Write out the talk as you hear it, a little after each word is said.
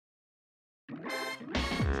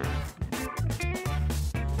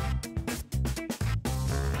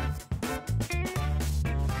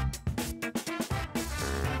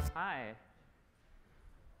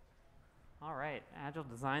All right, Agile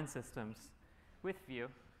Design Systems with Vue.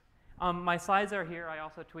 My slides are here. I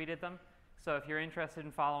also tweeted them. So if you're interested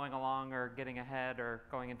in following along or getting ahead or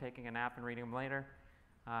going and taking a nap and reading them later,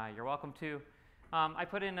 you're welcome to. I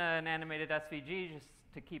put in an animated SVG just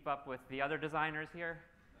to keep up with the other designers here,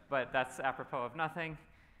 but that's apropos of nothing.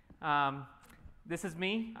 This is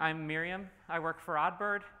me. I'm Miriam. I work for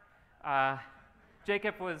Oddbird.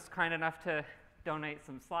 Jacob was kind enough to donate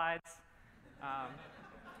some slides.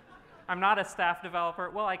 I'm not a staff developer.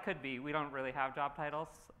 Well, I could be. We don't really have job titles.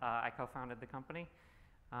 I co-founded the company.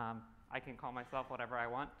 I can call myself whatever I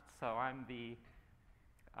want, so I'm the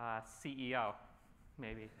CEO,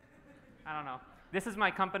 maybe. I don't know. This is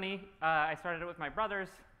my company. I started it with my brothers.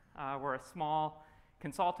 We're a small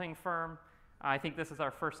consulting firm. I think this is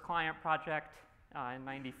our first client project in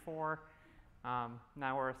 '94.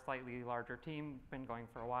 Now we're a slightly larger team, been going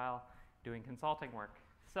for a while, doing consulting work.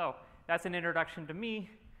 So that's an introduction to me.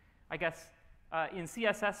 I guess in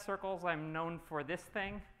CSS circles, I'm known for this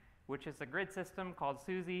thing, which is a grid system called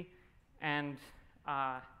Suzy. And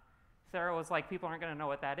Sarah was like, people aren't going to know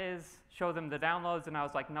what that is. Show them the downloads. And I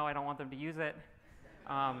was like, no, I don't want them to use it.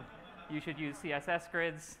 You should use CSS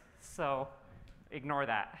grids. So ignore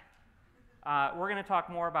that. We're going to talk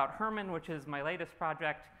more about Herman, which is my latest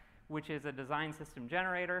project, which is a design system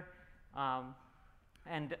generator.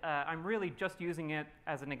 And I'm really just using it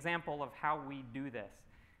as an example of how we do this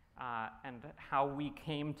and how we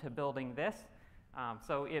came to building this.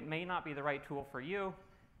 So it may not be the right tool for you,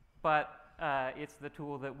 but it's the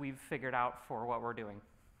tool that we've figured out for what we're doing.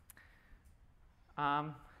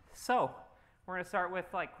 So we're going to start with,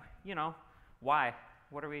 like, you know, why?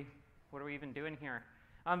 What are we even doing here?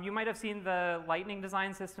 You might have seen the Lightning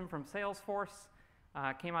design system from Salesforce.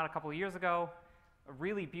 Came out a couple of years ago.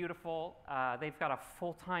 Really beautiful. They've got a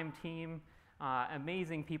full-time team,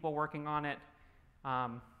 amazing people working on it.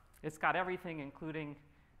 It's got everything, including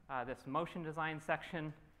this motion design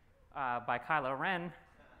section by Kylo Ren,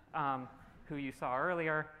 who you saw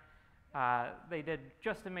earlier. They did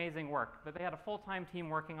just amazing work, but they had a full-time team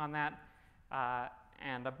working on that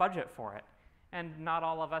and a budget for it. And not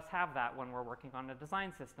all of us have that when we're working on a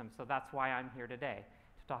design system, so that's why I'm here today,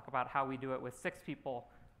 to talk about how we do it with 6 people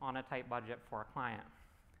on a tight budget for a client.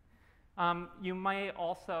 You may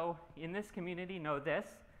also, in this community, know this.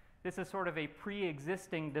 This is sort of a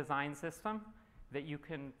pre-existing design system that you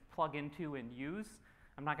can plug into and use.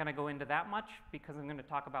 I'm not going to go into that much because I'm going to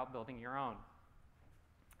talk about building your own.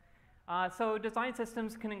 So design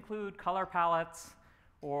systems can include color palettes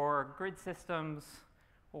or grid systems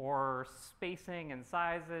or spacing and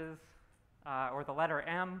sizes or the letter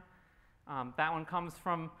M. That one comes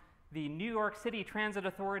from the New York City Transit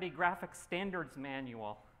Authority Graphic Standards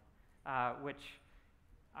Manual, which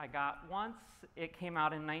I got once. It came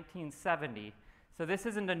out in 1970. So this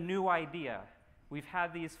isn't a new idea. We've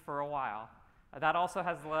had these for a while. That also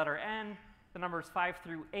has the letter N, the numbers 5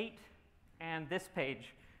 through 8, and this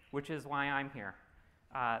page, which is why I'm here.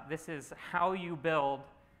 This is how you build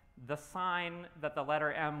the sign that the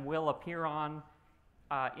letter M will appear on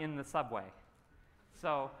in the subway.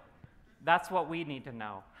 So that's what we need to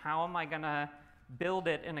know. How am I going to build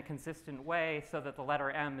it in a consistent way so that the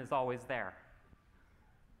letter M is always there?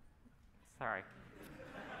 Sorry.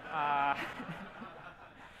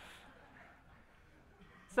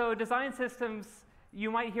 So design systems, you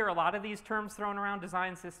might hear a lot of these terms thrown around: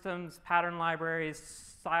 design systems, pattern libraries,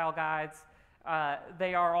 style guides.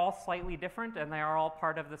 They are all slightly different, and they are all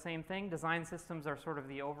part of the same thing. Design systems are sort of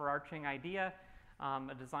the overarching idea.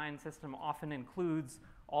 A design system often includes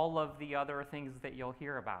all of the other things that you'll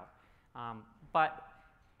hear about. But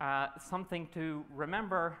something to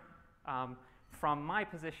remember from my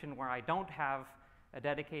position, where I don't have a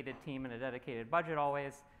dedicated team and a dedicated budget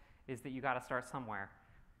always, is that you got to start somewhere.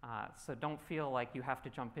 So don't feel like you have to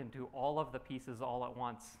jump into all of the pieces all at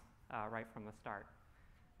once right from the start.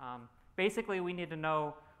 Basically, we need to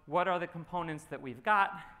know what are the components that we've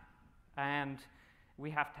got, and we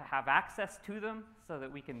have to have access to them so that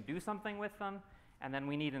we can do something with them. And then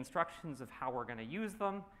we need instructions of how we're going to use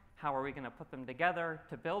them. How are we going to put them together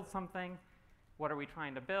to build something? What are we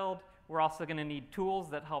trying to build? We're also going to need tools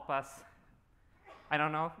that help us, I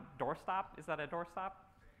don't know, doorstop? Is that a doorstop?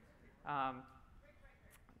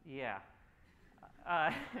 Yeah.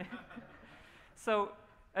 So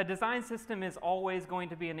a design system is always going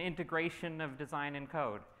to be an integration of design and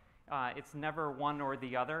code. It's never one or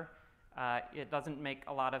the other. It doesn't make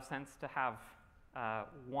a lot of sense to have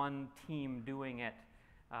one team doing it.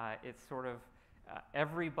 It's sort of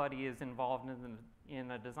everybody is involved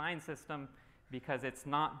in a design system, because it's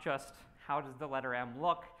not just how does the letter M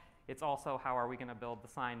look, it's also how are we going to build the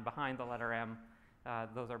sign behind the letter M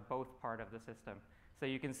Those are both part of the system. So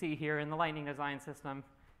you can see here in the Lightning design system,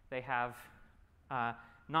 they have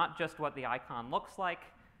not just what the icon looks like,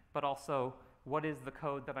 but also what is the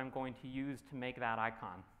code that I'm going to use to make that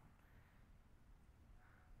icon.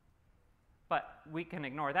 But we can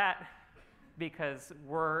ignore that because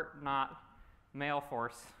we're not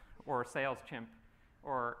Mailforce or Sales Chimp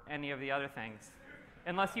or any of the other things.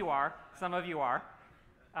 Unless you are. Some of you are.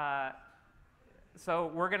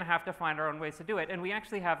 So we're going to have to find our own ways to do it. And we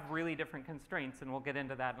actually have really different constraints, and we'll get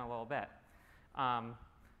into that in a little bit.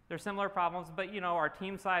 There's similar problems, but you know, our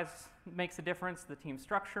team size makes a difference. The team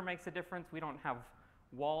structure makes a difference. We don't have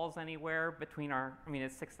walls anywhere between our, I mean,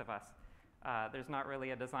 it's 6 of us. There's not really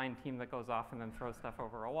a design team that goes off and then throws stuff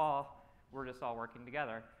over a wall. We're just all working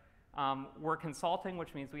together. We're consulting,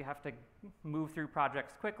 which means we have to move through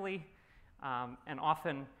projects quickly and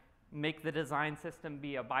often make the design system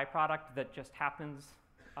be a byproduct that just happens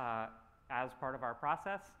as part of our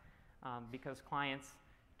process because clients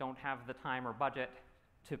don't have the time or budget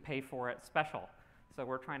to pay for it special. So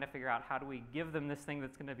we're trying to figure out how do we give them this thing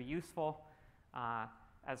that's going to be useful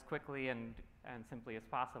as quickly and simply as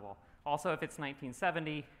possible. Also, if it's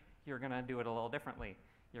 1970, you're going to do it a little differently.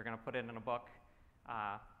 You're going to put it in a book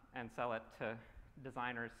and sell it to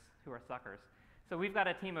designers who are suckers. So we've got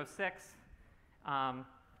a team of 6,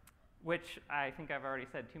 which I think I've already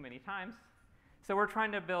said too many times. So we're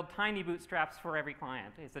trying to build tiny bootstraps for every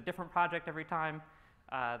client. It's a different project every time.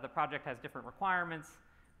 The project has different requirements.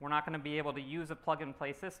 We're not going to be able to use a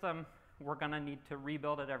plug-and-play system. We're going to need to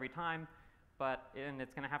rebuild it every time, and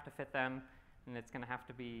it's going to have to fit them, and it's going to have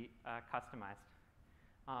to be customized.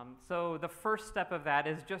 So the first step of that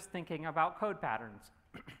is just thinking about code patterns.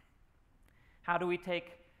 How do we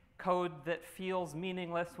take code that feels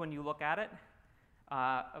meaningless when you look at it,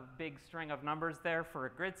 a big string of numbers there for a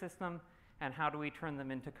grid system, and how do we turn them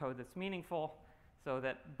into code that's meaningful so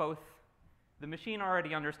that both the machine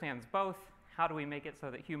already understands both? How do we make it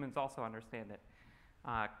so that humans also understand it?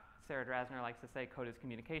 Sarah Drasner likes to say code is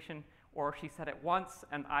communication, or she said it once,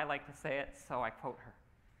 and I like to say it, so I quote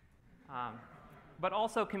her. But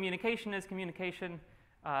also communication is communication,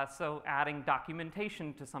 so adding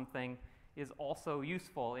documentation to something is also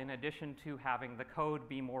useful in addition to having the code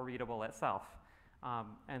be more readable itself.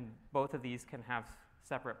 And both of these can have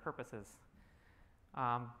separate purposes.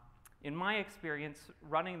 In my experience,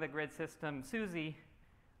 running the grid system Suzy,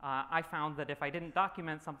 I found that if I didn't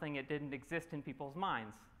document something, it didn't exist in people's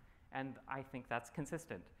minds. And I think that's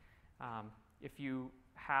consistent. If you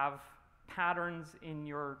have patterns in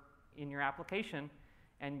your application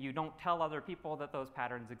and you don't tell other people that those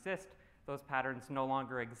patterns exist, those patterns no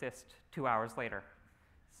longer exist 2 hours later.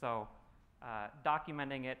 So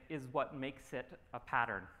documenting it is what makes it a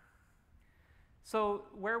pattern. So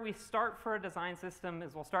where we start for a design system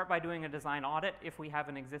is we'll start by doing a design audit if we have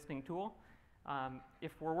an existing tool.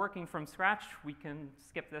 If we're working from scratch, we can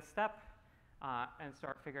skip this step and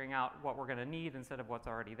start figuring out what we're going to need instead of what's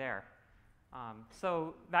already there.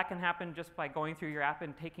 So that can happen just by going through your app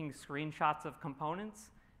and taking screenshots of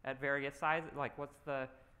components at various sizes. Like what's the,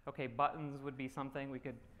 okay, buttons would be something. We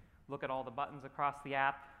could look at all the buttons across the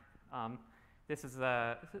app. This is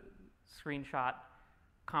a screenshot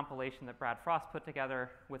compilation that Brad Frost put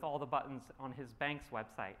together with all the buttons on his bank's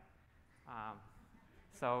website.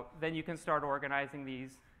 So then you can start organizing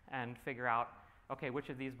these and figure out, okay, which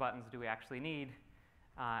of these buttons do we actually need,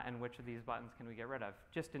 and which of these buttons can we get rid of,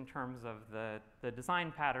 just in terms of the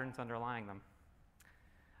design patterns underlying them.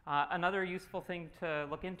 Another useful thing to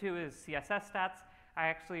look into is CSS stats. I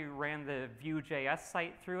actually ran the Vue.js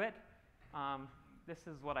site through it. This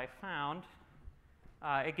is what I found.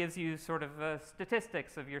 It gives you sort of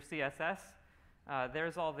statistics of your CSS.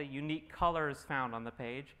 There's all the unique colors found on the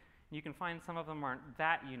page. You can find some of them aren't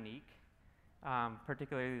that unique,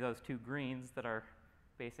 particularly those 2 greens that are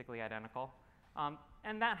basically identical.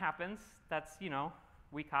 And that happens. That's, you know,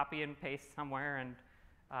 we copy and paste somewhere and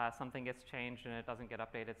something gets changed and it doesn't get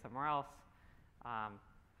updated somewhere else.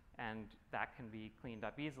 And that can be cleaned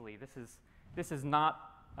up easily. This is not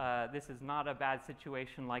a bad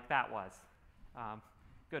situation like that was.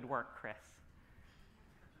 Good work, Chris.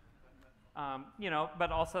 You know,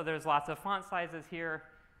 but also there's lots of font sizes here,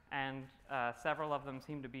 and several of them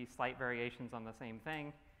seem to be slight variations on the same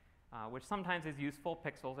thing, which sometimes is useful.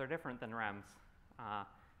 Pixels are different than rems,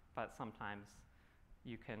 but sometimes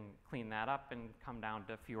you can clean that up and come down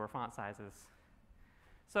to fewer font sizes.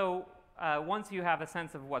 So once you have a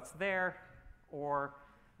sense of what's there, or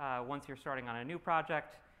once you're starting on a new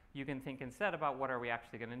project, you can think instead about what are we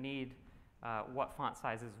actually going to need. What font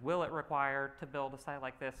sizes will it require to build a site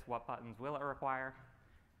like this? What buttons will it require?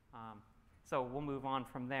 So we'll move on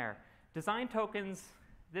from there. Design tokens,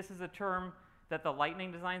 this is a term that the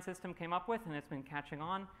Lightning design system came up with, and it's been catching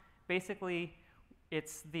on. Basically,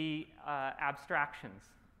 it's the abstractions.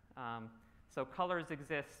 So colors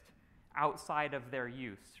exist outside of their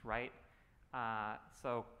use, right?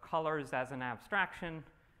 So colors as an abstraction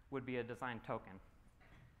would be a design token.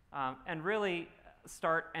 And really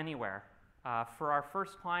start anywhere. For our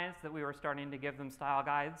first clients that we were starting to give them style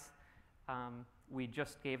guides, we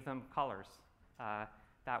just gave them colors.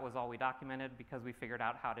 That was all we documented because we figured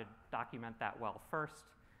out how to document that well first,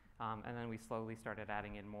 and then we slowly started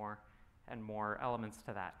adding in more and more elements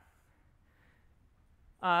to that.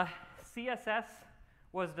 CSS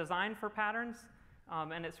was designed for patterns,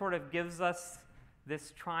 and it sort of gives us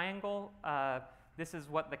this triangle. This is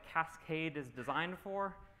what the cascade is designed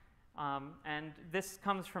for. And this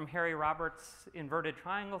comes from Harry Roberts' inverted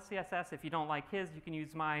triangle CSS. If you don't like his, you can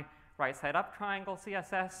use my right side up triangle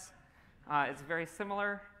CSS. It's very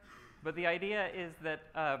similar, but the idea is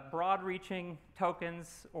that broad-reaching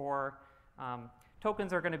tokens or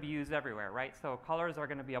tokens are going to be used everywhere, right? So colors are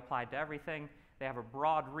going to be applied to everything. They have a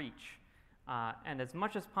broad reach. And as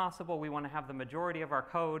much as possible, we want to have the majority of our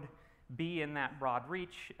code be in that broad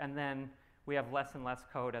reach, and then we have less and less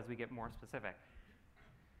code as we get more specific.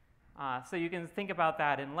 So you can think about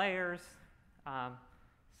that in layers,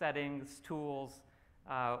 settings, tools.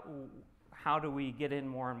 How do we get in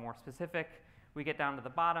more and more specific? We get down to the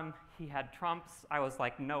bottom. He had trumps. I was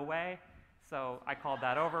like, no way. So I called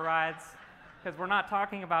that overrides. Because we're not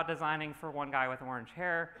talking about designing for one guy with orange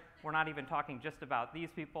hair. We're not even talking just about these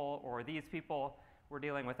people or these people. We're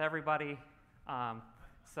dealing with everybody.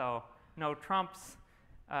 So no trumps.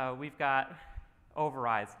 We've got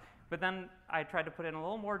overrides. But then I tried to put in a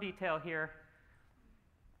little more detail here.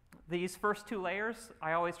 These first two layers,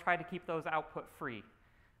 I always try to keep those output free.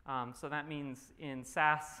 So that means in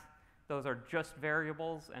Sass, those are just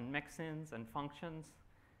variables and mix-ins and functions,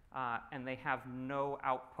 and they have no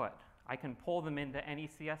output. I can pull them into any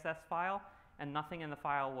CSS file, and nothing in the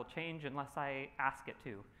file will change unless I ask it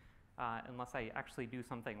to, unless I actually do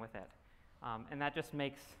something with it. And that just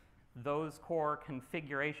makes those core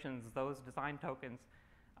configurations, those design tokens,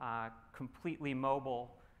 completely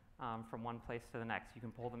mobile from one place to the next. You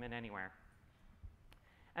can pull them in anywhere.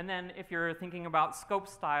 And then if you're thinking about scope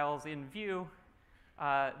styles in Vue,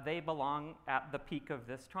 they belong at the peak of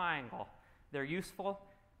this triangle. They're useful,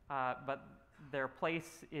 but their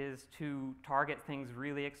place is to target things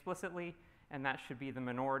really explicitly, and that should be the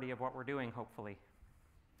minority of what we're doing, hopefully.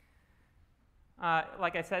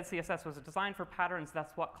 Like I said, CSS was designed for patterns.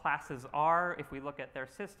 That's what classes are. If we look at their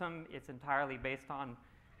system, it's entirely based on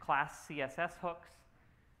class CSS hooks,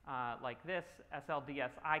 like this,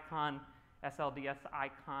 SLDS icon, SLDS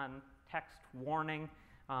icon text warning.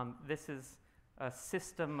 This is a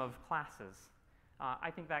system of classes. I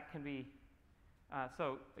think that can be,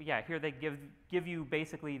 so yeah, here they give you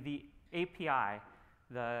basically the API,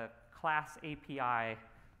 the class API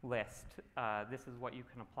list. This is what you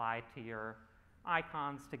can apply to your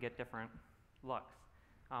icons to get different looks.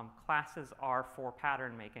 Classes are for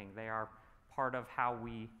pattern making. They are part of how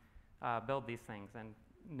we build these things, and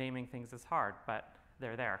naming things is hard, but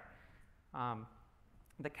they're there.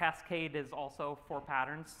 The cascade is also for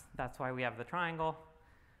patterns. That's why we have the triangle.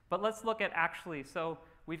 But let's look at actually, so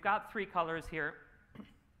we've got three colors here.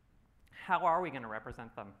 How are we going to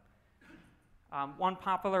represent them? One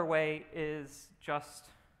popular way is just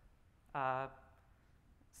Sass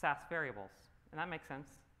variables, and that makes sense.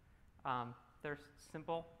 They're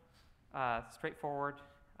simple, straightforward.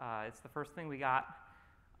 It's the first thing we got.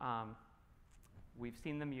 We've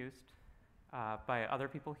seen them used by other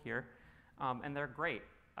people here, and they're great.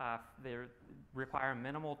 They require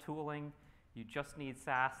minimal tooling. You just need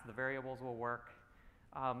Sass. The variables will work.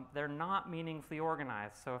 They're not meaningfully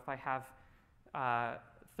organized. So if I have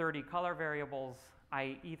 30 color variables,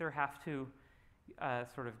 I either have to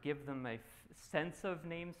sort of give them a sense of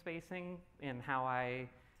namespacing in how I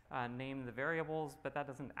name the variables, but that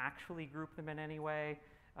doesn't actually group them in any way.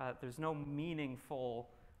 There's no meaningful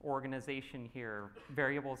organization here.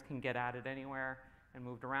 Variables can get added anywhere and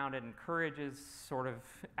moved around. It encourages sort of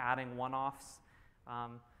adding one-offs.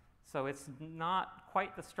 So it's not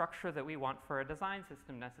quite the structure that we want for a design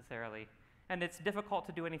system necessarily. And it's difficult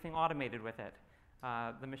to do anything automated with it.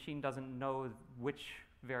 The machine doesn't know which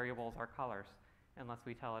variables are colors unless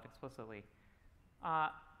we tell it explicitly.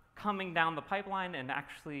 Coming down the pipeline and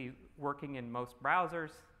actually working in most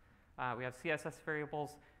browsers, we have CSS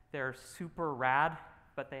variables. They're super rad,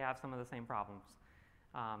 but they have some of the same problems.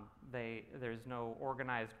 There's no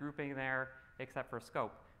organized grouping there except for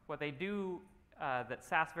scope. What they do that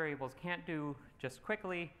Sass variables can't do just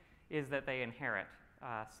quickly is that they inherit.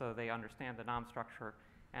 so they understand the DOM structure,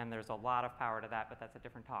 and there's a lot of power to that, but that's a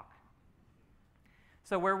different talk.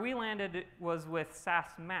 So where we landed was with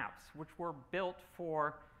Scss Maps, which were built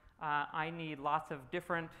for, I need lots of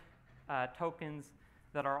different tokens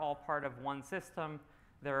that are all part of one system.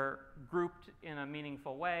 They're grouped in a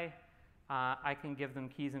meaningful way. I can give them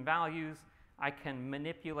keys and values. I can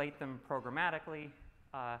manipulate them programmatically.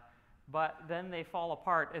 But then they fall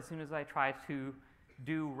apart as soon as I try to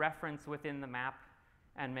do reference within the map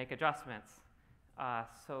and make adjustments.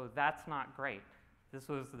 So that's not great. This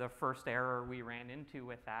was the first error we ran into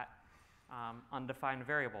with that. Undefined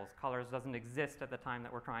variables. Colors doesn't exist at the time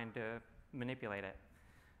that we're trying to manipulate it.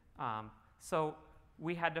 So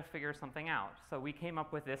we had to figure something out. So we came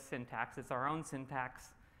up with this syntax. It's our own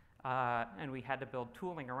syntax, and we had to build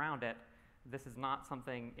tooling around it. This is not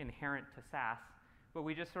something inherent to Scss, but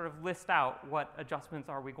we just sort of list out what adjustments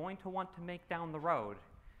are we going to want to make down the road.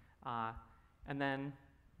 And then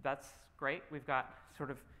that's great. We've got sort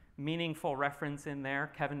of meaningful reference in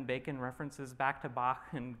there. Kevin Bacon references back to Bach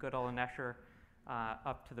and Goodall and Escher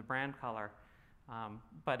up to the brand color.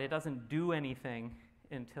 But it doesn't do anything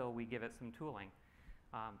until we give it some tooling.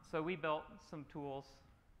 So we built some tools,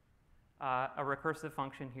 a recursive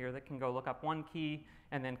function here that can go look up one key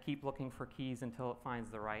and then keep looking for keys until it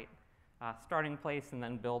finds the right starting place, and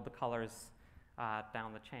then build the colors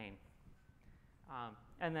down the chain.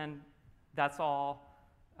 And then that's all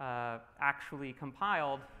actually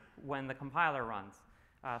compiled when the compiler runs.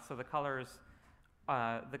 So the colors,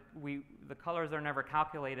 the colors are never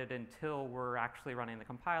calculated until we're actually running the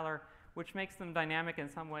compiler, which makes them dynamic in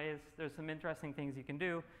some ways. There's some interesting things you can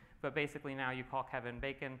do, but basically now you call Kevin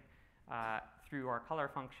Bacon through our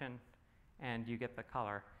color function, and you get the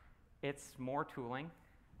color. It's more tooling.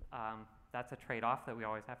 That's a trade-off that we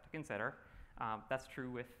always have to consider. That's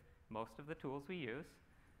true with most of the tools we use,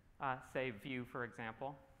 say Vue, for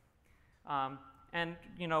example. And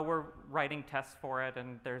you know, we're writing tests for it,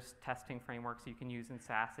 and there's testing frameworks you can use in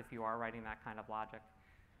Scss if you are writing that kind of logic.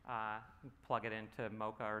 Plug it into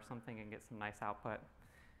Mocha or something and get some nice output.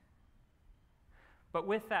 But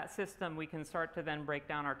with that system, we can start to then break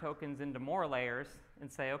down our tokens into more layers and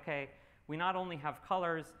say, okay, we not only have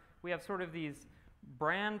colors, we have sort of these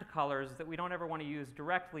brand colors that we don't ever want to use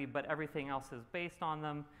directly, but everything else is based on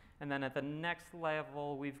them. And then at the next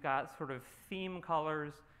level, we've got sort of theme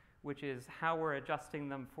colors, which is how we're adjusting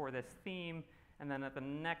them for this theme. And then at the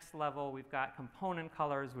next level, we've got component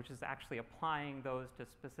colors, which is actually applying those to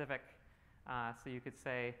specific. So you could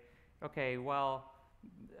say, okay, well,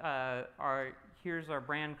 here's our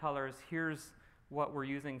brand colors. Here's what we're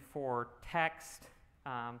using for text.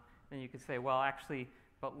 Then you could say, well, actually,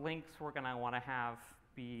 but links we're going to want to have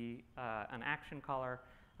be an action color.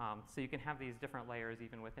 So you can have these different layers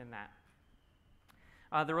even within that.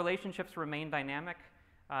 The relationships remain dynamic,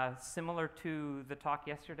 similar to the talk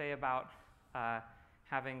yesterday about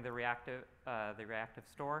having the reactive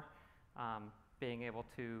store, being able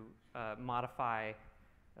to modify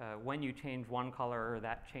when you change one color,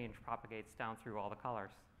 that change propagates down through all the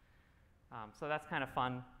colors. So that's kind of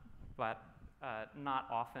fun, but not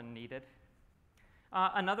often needed.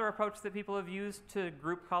 Another approach that people have used to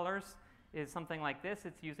group colors is something like this.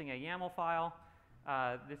 It's using a YAML file.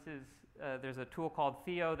 There's a tool called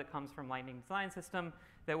Theo that comes from Lightning Design System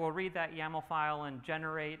that will read that YAML file and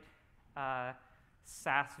generate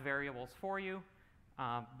Scss variables for you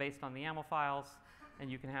based on the YAML files. And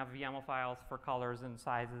you can have YAML files for colors and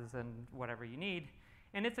sizes and whatever you need.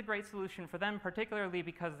 And it's a great solution for them, particularly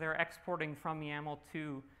because they're exporting from YAML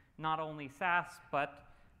to not only Scss, but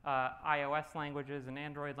iOS languages and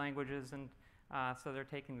Android languages. And so they're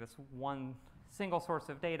taking this one single source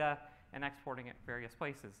of data and exporting it various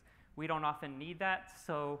places. We don't often need that,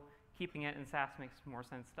 so keeping it in Scss makes more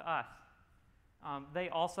sense to us. They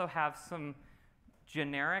also have some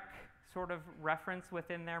generic sort of reference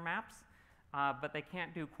within their maps, but they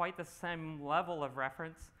can't do quite the same level of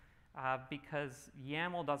reference because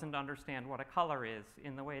YAML doesn't understand what a color is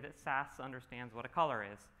in the way that Scss understands what a color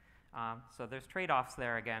is. So there's trade-offs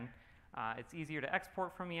there again. It's easier to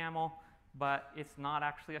export from YAML, but it's not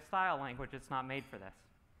actually a style language. It's not made for this.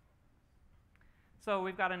 So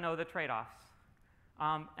we've got to know the trade-offs.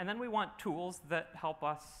 And then we want tools that help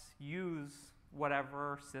us use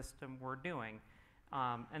whatever system we're doing.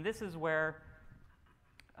 And this is where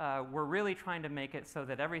we're really trying to make it so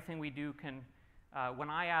that everything we do can, when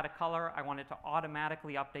I add a color, I want it to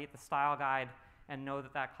automatically update the style guide and know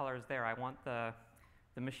that that color is there. I want the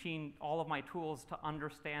machine, all of my tools to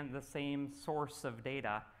understand the same source of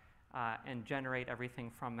data and generate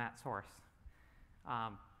everything from that source.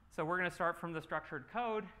 So we're going to start from the structured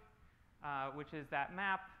code, which is that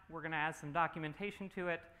map. we're going to add some documentation to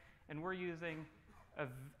it, and we're using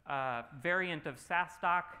a variant of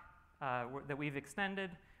SassDoc that we've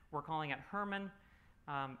extended. We're calling it Herman,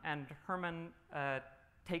 and Herman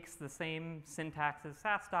takes the same syntax as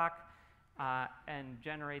SassDoc and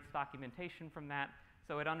generates documentation from that.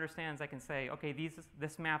 So it understands, I can say, okay,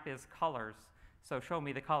 this map is colors, so show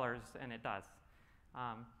me the colors, and it does.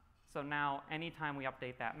 So now anytime we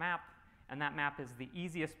update that map, and that map is the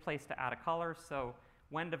easiest place to add a color, so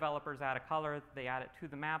when developers add a color, they add it to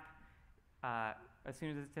the map. As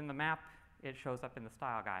soon as it's in the map, it shows up in the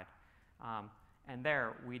style guide. And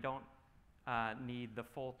there, we don't need the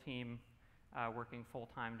full team working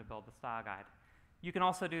full-time to build the style guide. You can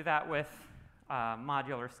also do that with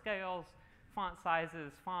modular scales, font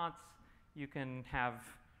sizes, fonts. You can have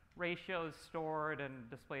ratios stored and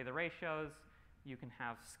display the ratios. You can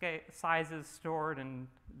have sizes stored and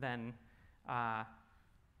then,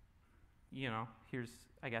 here's,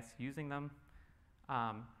 I guess, using them.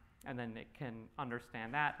 And then it can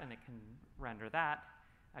understand that, and it can render that.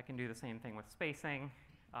 I can do the same thing with spacing.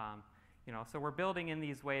 So we're building in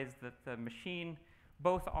these ways that the machine,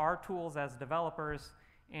 both our tools as developers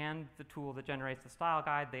and the tool that generates the style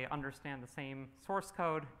guide, they understand the same source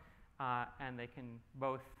code, and they can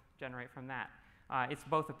both generate from that. It's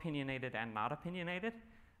both opinionated and not opinionated.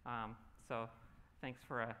 So thanks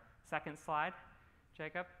for a second slide,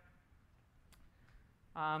 Jacob.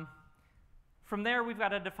 From there, we've got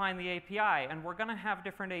to define the API, and we're going to have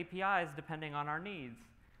different APIs depending on our needs.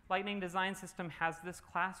 Lightning Design System has this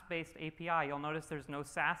class-based API. You'll notice there's no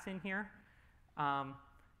Sass in here.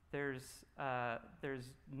 There's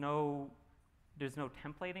no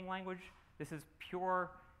templating language. This is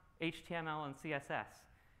pure HTML and CSS.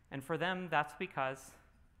 And for them, that's because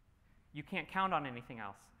you can't count on anything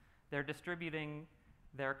else. They're distributing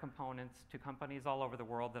their components to companies all over the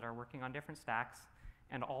world that are working on different stacks,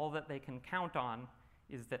 and all that they can count on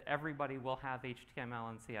is that everybody will have HTML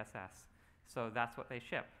and CSS. So that's what they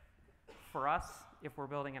ship. For us, if we're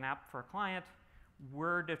building an app for a client,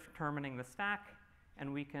 we're determining the stack,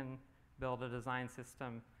 and we can build a design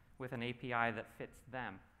system with an API that fits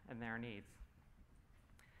them and their needs.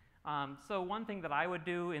 So one thing that I would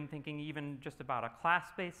do in thinking even just about a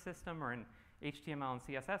class-based system or an HTML and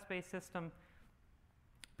CSS-based system,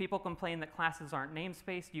 people complain that classes aren't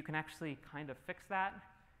namespaced. You can actually kind of fix that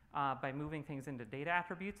by moving things into data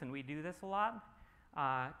attributes, and we do this a lot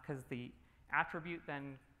because the attribute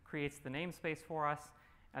then creates the namespace for us,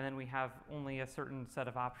 and then we have only a certain set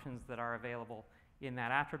of options that are available in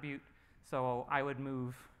that attribute. So I would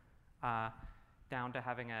move down to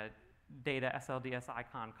having a data SLDS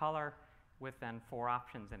icon color with then 4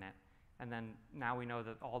 options in it. And then now we know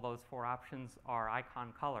that all those 4 options are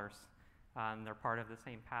icon colors, and they're part of the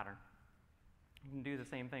same pattern. You can do the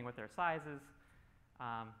same thing with their sizes.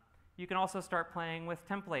 You can also start playing with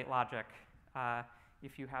template logic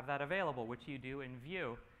if you have that available, which you do in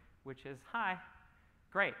Vue, which is, hi,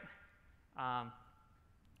 great.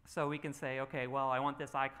 So we can say, okay, well, I want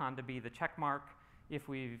this icon to be the check mark if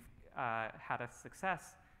we've had a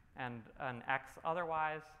success, and an X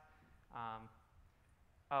otherwise.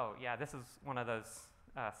 Oh, yeah, this is one of those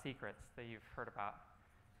secrets that you've heard about.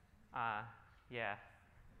 Yeah.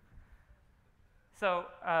 So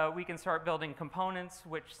we can start building components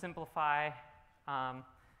which simplify.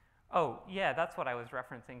 Oh, yeah, that's what I was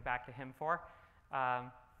referencing back to him for.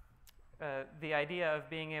 The idea of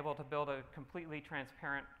being able to build a completely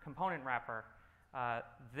transparent component wrapper,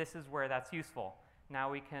 this is where that's useful.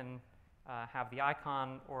 Now we can have the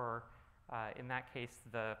icon, or in that case,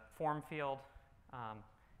 the form field,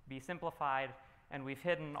 be simplified, and we've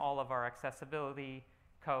hidden all of our accessibility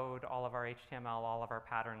code, all of our HTML, all of our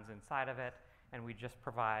patterns inside of it, and we just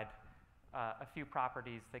provide a few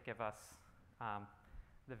properties that give us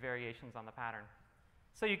the variations on the pattern.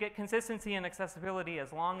 So you get consistency and accessibility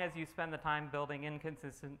as long as you spend the time building in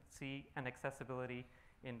consistency and accessibility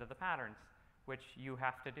into the patterns, which you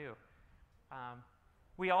have to do.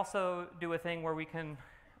 We also do a thing where we can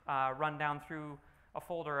run down through a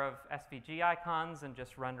folder of SVG icons and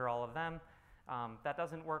just render all of them. That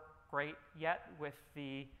doesn't work great yet with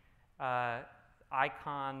the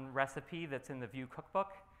icon recipe that's in the Vue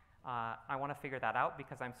cookbook. I want to figure that out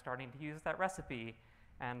because I'm starting to use that recipe,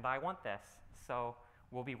 and I want this. So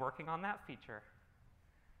we'll be working on that feature.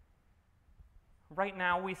 Right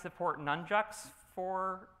now, we support nunjucks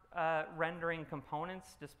for rendering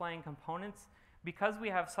components, displaying components. Because we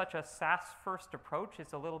have such a Sass-first approach,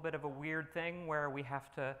 it's a little bit of a weird thing where we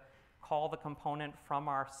have to call the component from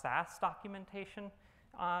our Sass documentation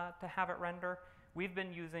to have it render.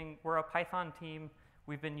 We're a Python team.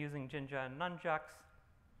 We've been using Jinja and nunjucks.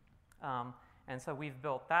 And so we've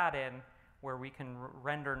built that in where we can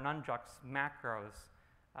render nunjux macros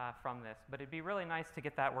from this. But it'd be really nice to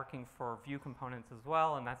get that working for view components as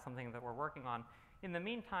well, and that's something that we're working on. In the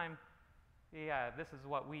meantime, yeah, this is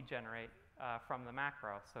what we generate from the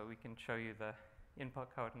macro, so we can show you the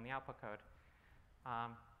input code and the output code.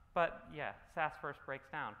 But yeah, Scss first breaks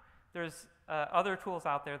down. There's other tools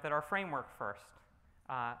out there that are framework first.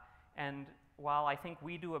 And while I think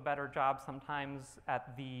we do a better job sometimes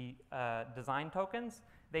at the design tokens,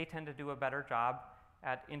 they tend to do a better job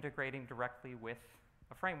at integrating directly with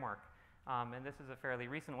a framework. And this is a fairly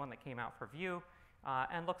recent one that came out for Vue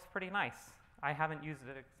and looks pretty nice. I haven't used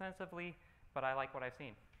it extensively, but I like what I've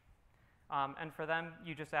seen. And for them,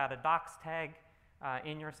 you just add a docs tag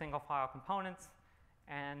in your single file components,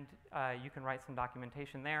 and you can write some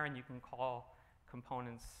documentation there, and you can call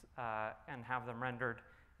components and have them rendered.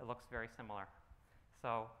 It looks very similar.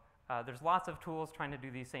 So there's lots of tools trying to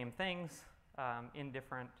do these same things in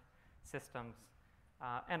different systems.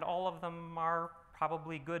 And all of them are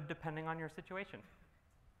probably good depending on your situation.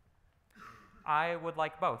 I would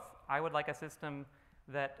like both. I would like a system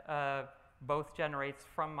that both generates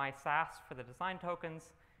from my Scss for the design tokens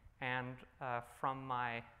and from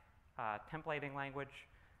my templating language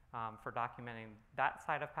for documenting that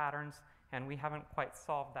side of patterns. And we haven't quite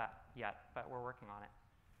solved that yet, but we're working on it.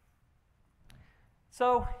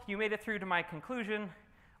 So you made it through to my conclusion.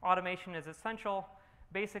 Automation is essential.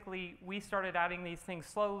 Basically, we started adding these things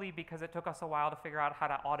slowly because it took us a while to figure out how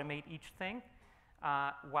to automate each thing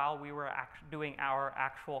while we were doing our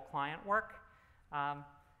actual client work.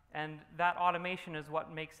 And that automation is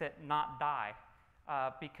what makes it not die,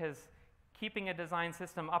 because keeping a design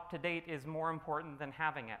system up to date is more important than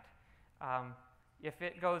having it. If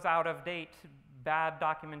it goes out of date, bad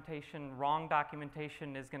documentation, wrong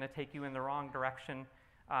documentation is going to take you in the wrong direction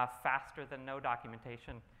faster than no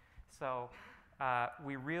documentation. So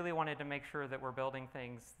we really wanted to make sure that we're building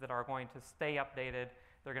things that are going to stay updated.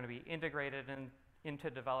 They're going to be integrated into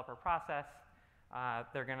developer process.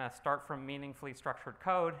 They're going to start from meaningfully structured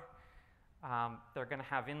code. They're going to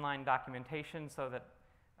have inline documentation so that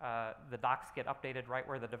the docs get updated right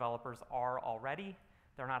where the developers are already.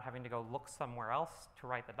 They're not having to go look somewhere else to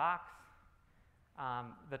write the docs.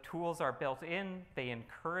 The tools are built in. They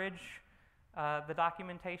encourage the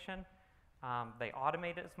documentation. They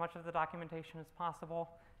automate as much of the documentation as possible.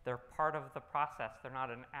 They're part of the process. They're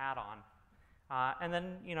not an add-on. And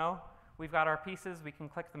then, you know, we've got our pieces. We can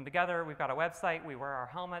click them together. We've got a website. We wear our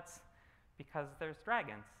helmets because there's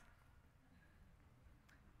dragons.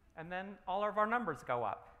 And then all of our numbers go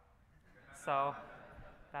up. So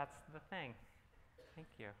that's the thing. Thank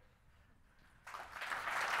you.